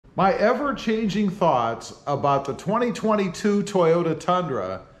My ever-changing thoughts about the 2022 Toyota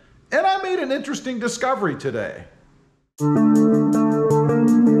Tundra, and I made an interesting discovery today.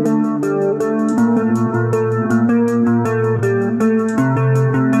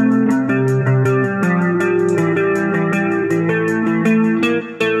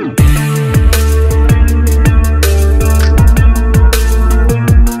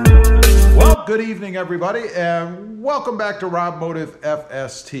 Good evening, everybody, and welcome back to Rob Motive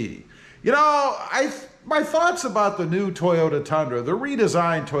FST. You know, my thoughts about the new Toyota Tundra, the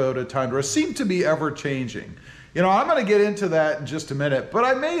redesigned Toyota Tundra, seem to be ever-changing. You know, I'm going to get into that in just a minute, but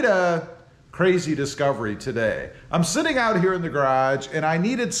I made a crazy discovery today. I'm sitting out here in the garage, and I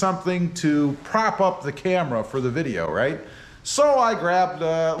needed something to prop up the camera for the video, right? So I grabbed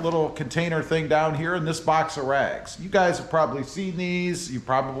a little container thing down here in this box of rags. You guys have probably seen these, you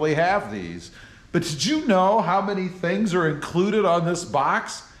probably have these. But did you know how many things are included on this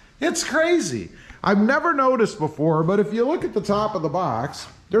box? It's crazy. I've never noticed before, but if you look at the top of the box,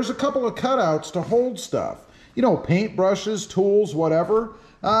 there's a couple of cutouts to hold stuff. You know, paint brushes, tools, whatever.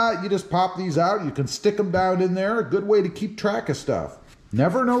 You just pop these out, you can stick them down in there. A good way to keep track of stuff.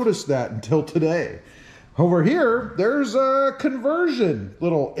 Never noticed that until today. Over here, there's a conversion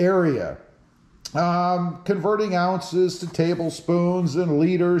little area. Converting ounces to tablespoons and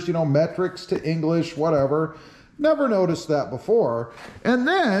liters, you know, metrics to English, whatever. Never noticed that before. And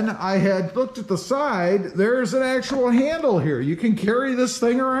then I had looked at the side, there's an actual handle here. You can carry this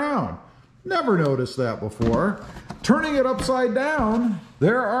thing around. Never noticed that before. Turning it upside down,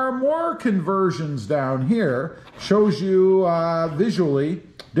 there are more conversions down here. Shows you visually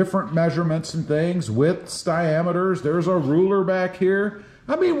different measurements and things, widths, diameters. There's a ruler back here.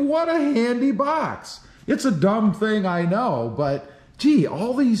 I mean, what a handy box. It's a dumb thing, I know, but gee,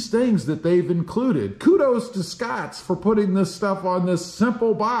 all these things that they've included. Kudos to Scott's for putting this stuff on this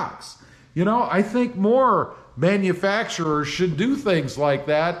simple box. You know, I think more manufacturers should do things like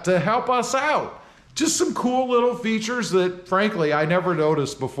that to help us out. Just some cool little features that, frankly, I never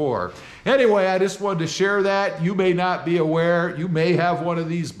noticed before. Anyway, I just wanted to share that. You may not be aware. You may have one of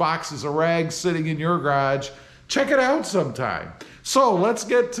these boxes of rags sitting in your garage. Check it out sometime. So let's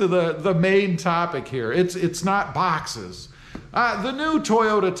get to the main topic here. It's not boxes. The new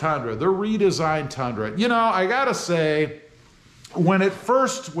Toyota Tundra, the redesigned Tundra. You know, I gotta say, when it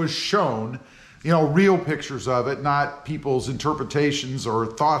first was shown, you know, real pictures of it, not people's interpretations or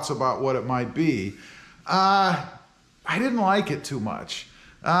thoughts about what it might be, I didn't like it too much.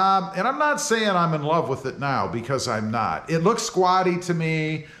 And I'm not saying I'm in love with it now, because I'm not. It looks squatty to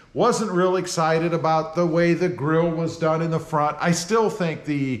me. Wasn't real excited about the way the grille was done in the front. I still think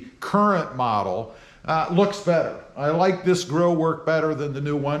the current model looks better. I like this grille work better than the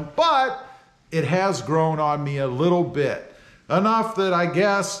new one, but it has grown on me a little bit. Enough that I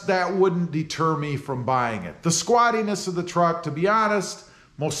guess that wouldn't deter me from buying it. The squattiness of the truck, to be honest,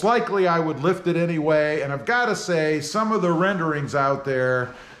 most likely I would lift it anyway, and I've got to say, some of the renderings out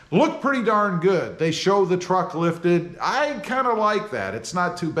there look pretty darn good. They show the truck lifted. I kind of like that. It's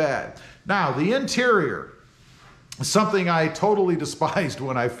not too bad. Now, the interior is something I totally despised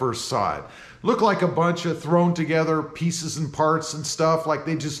when I first saw it. Looked like a bunch of thrown together pieces and parts and stuff, like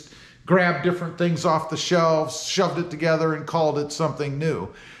they just grabbed different things off the shelves, shoved it together, and called it something new.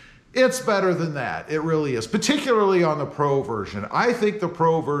 It's better than that. It really is, particularly on the Pro version. I think the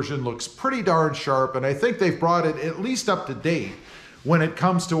Pro version looks pretty darn sharp, and I think they've brought it at least up to date when it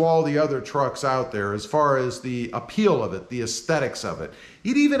comes to all the other trucks out there as far as the appeal of it, the aesthetics of it.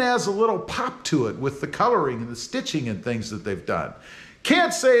 It even has a little pop to it with the coloring and the stitching and things that they've done.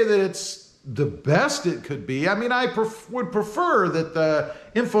 Can't say that it's the best it could be. I mean, I would prefer that the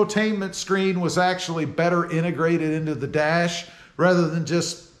infotainment screen was actually better integrated into the dash rather than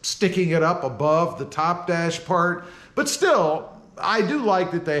just sticking it up above the top dash part. But still, I do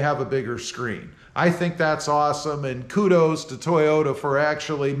like that they have a bigger screen. I think that's awesome, and kudos to Toyota for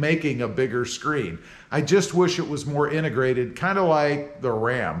actually making a bigger screen. I just wish it was more integrated, kind of like the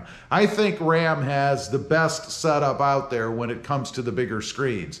Ram. I think Ram has the best setup out there when it comes to the bigger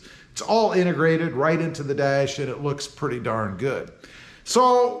screens. It's all integrated right into the dash, and it looks pretty darn good.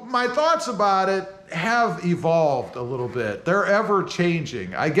 So my thoughts about it have evolved a little bit. They're ever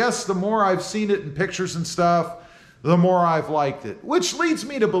changing. I guess the more I've seen it in pictures and stuff, the more I've liked it, which leads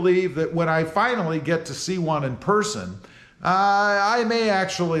me to believe that when I finally get to see one in person, I may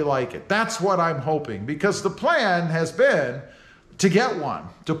actually like it. That's what I'm hoping, because the plan has been to get one,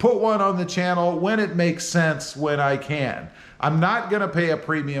 to put one on the channel when it makes sense, when I can. I'm not going to pay a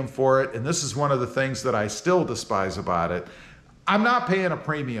premium for it, and this is one of the things that I still despise about it. I'm not paying a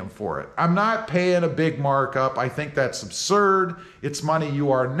premium for it. I'm not paying a big markup. I think that's absurd. It's money you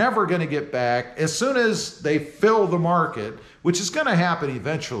are never going to get back. As soon as they fill the market, which is going to happen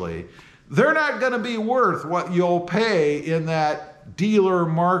eventually, they're not going to be worth what you'll pay in that dealer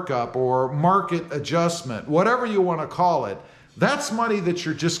markup or market adjustment, whatever you want to call it. That's money that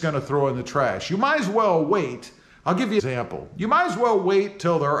you're just going to throw in the trash. You might as well wait. I'll give you an example. You might as well wait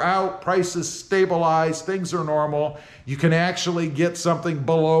till they're out, prices stabilize, things are normal. You can actually get something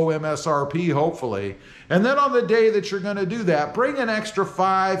below MSRP, hopefully. And then on the day that you're going to do that, bring an extra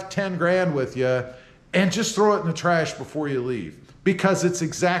 5, 10 grand with you and just throw it in the trash before you leave. Because it's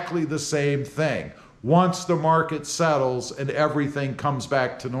exactly the same thing once the market settles and everything comes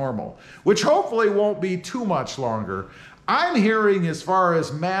back to normal, which hopefully won't be too much longer. I'm hearing, as far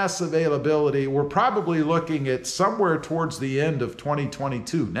as mass availability, we're probably looking at somewhere towards the end of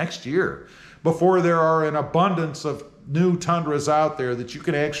 2022, next year, before there are an abundance of new Tundras out there that you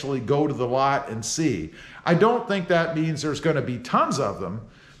can actually go to the lot and see. I don't think that means there's going to be tons of them,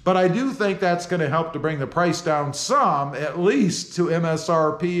 but I do think that's going to help to bring the price down some, at least to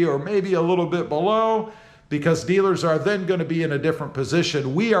MSRP or maybe a little bit below, because dealers are then going to be in a different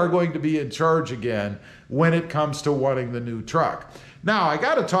position. We are going to be in charge again when it comes to wanting the new truck. Now, I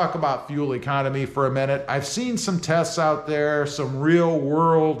got to talk about fuel economy for a minute. I've seen some tests out there, some real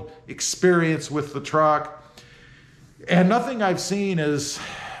world experience with the truck, and nothing I've seen is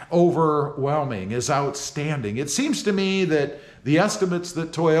overwhelming, is outstanding. It seems to me that the estimates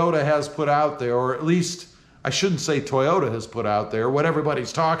that Toyota has put out there, or at least I shouldn't say Toyota has put out there, what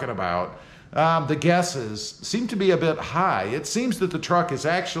everybody's talking about, the guesses seem to be a bit high. It seems that the truck is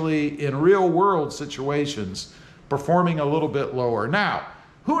actually, in real world situations, performing a little bit lower. Now,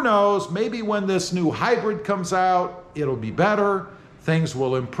 who knows, maybe when this new hybrid comes out, it'll be better, things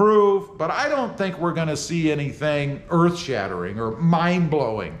will improve, but I don't think we're gonna see anything earth-shattering or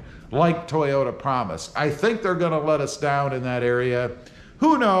mind-blowing like Toyota promised. I think they're gonna let us down in that area.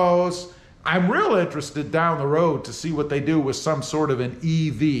 Who knows? I'm real interested down the road to see what they do with some sort of an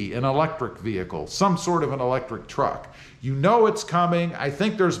EV, an electric vehicle, some sort of an electric truck. You know it's coming. I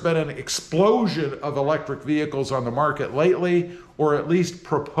think there's been an explosion of electric vehicles on the market lately, or at least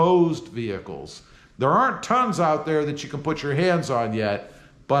proposed vehicles. There aren't tons out there that you can put your hands on yet,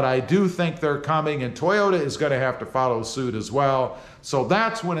 but I do think they're coming, and Toyota is going to have to follow suit as well. So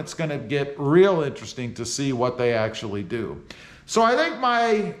that's when it's going to get real interesting to see what they actually do. So I think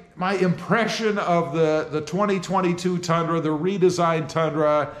my impression of the 2022 Tundra, the redesigned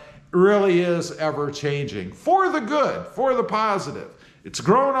Tundra, really is ever changing. For the good, for the positive. It's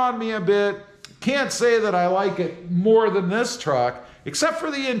grown on me a bit. Can't say that I like it more than this truck, except for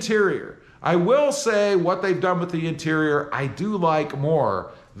the interior. I will say what they've done with the interior, I do like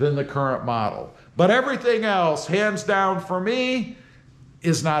more than the current model. But everything else, hands down for me,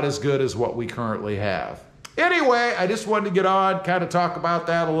 is not as good as what we currently have. Anyway, I just wanted to get on, kind of talk about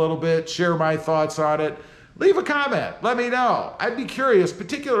that a little bit, share my thoughts on it. Leave a comment, let me know. I'd be curious,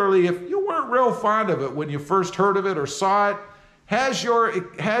 particularly if you weren't real fond of it when you first heard of it or saw it. Has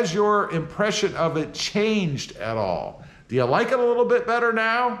your impression of it changed at all? Do you like it a little bit better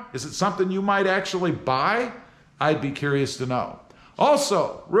now? Is it something you might actually buy? I'd be curious to know.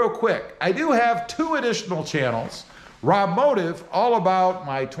 Also, real quick, I do have 2 additional channels. Rob Motive, all about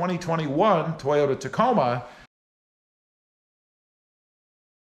my 2021 Toyota Tacoma,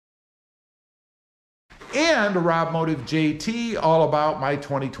 and Rob Motive JT, all about my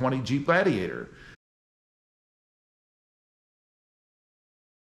 2020 Jeep Gladiator.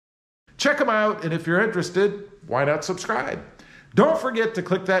 Check them out, and if you're interested, why not subscribe? Don't forget to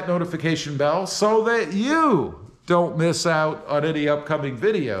click that notification bell so that you don't miss out on any upcoming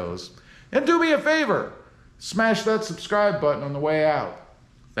videos. And do me a favor, smash that subscribe button on the way out.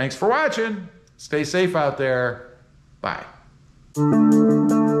 Thanks for watching. Stay safe out there. Bye.